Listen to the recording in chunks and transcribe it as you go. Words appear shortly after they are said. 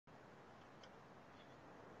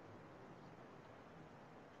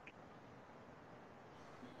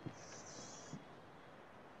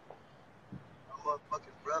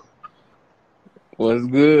What's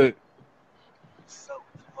good? So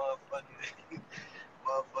motherfucking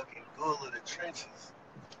ghoul of the trenches.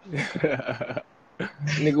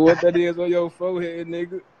 Nigga, what that is on your forehead,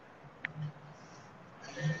 nigga?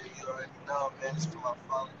 Man, you already know, man. It's for my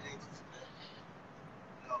fallen angels, man.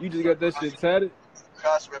 You just got that shit tatted?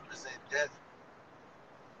 Cross represent death.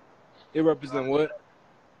 It represent what? It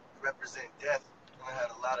represent death. And I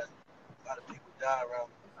had a lot of people die around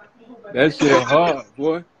me. That shit hard,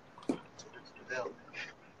 boy.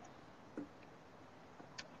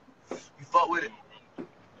 You fuck with it?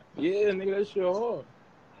 Yeah, nigga, that shit hard.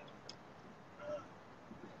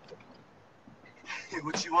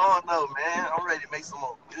 What you on though, man? I'm ready to make some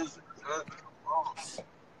more music.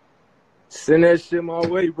 Send that shit my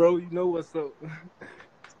way, bro. You know what's up. You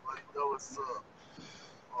know what's up.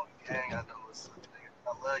 Oh, gang, I know what's up, nigga.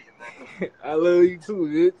 I love you, man. I love you too,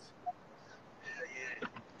 bitch. Yeah.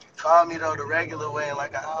 Call me though the regular way in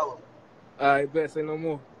like an hour. Alright, bet. Say no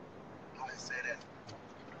more. I say that.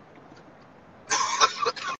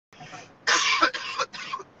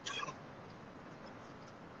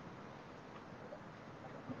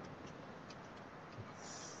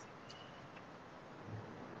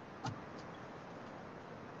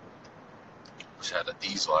 Wish I had a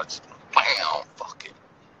diesel. I just bam, fuck it.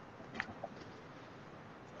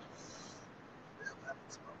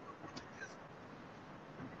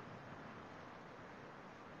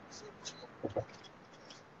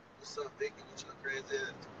 What's up, Vicky? What your crazy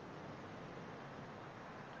ass?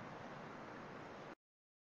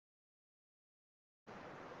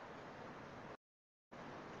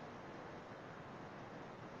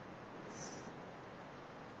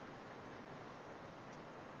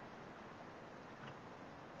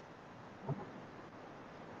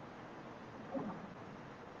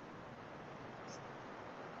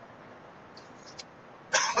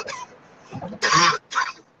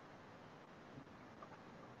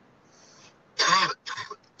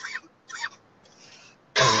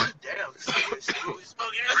 Damn, this is what we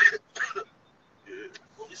smoking. Yeah,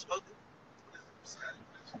 what we smoking?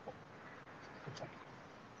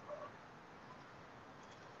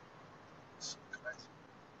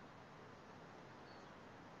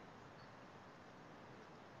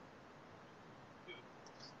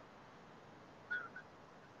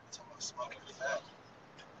 Smoking fat.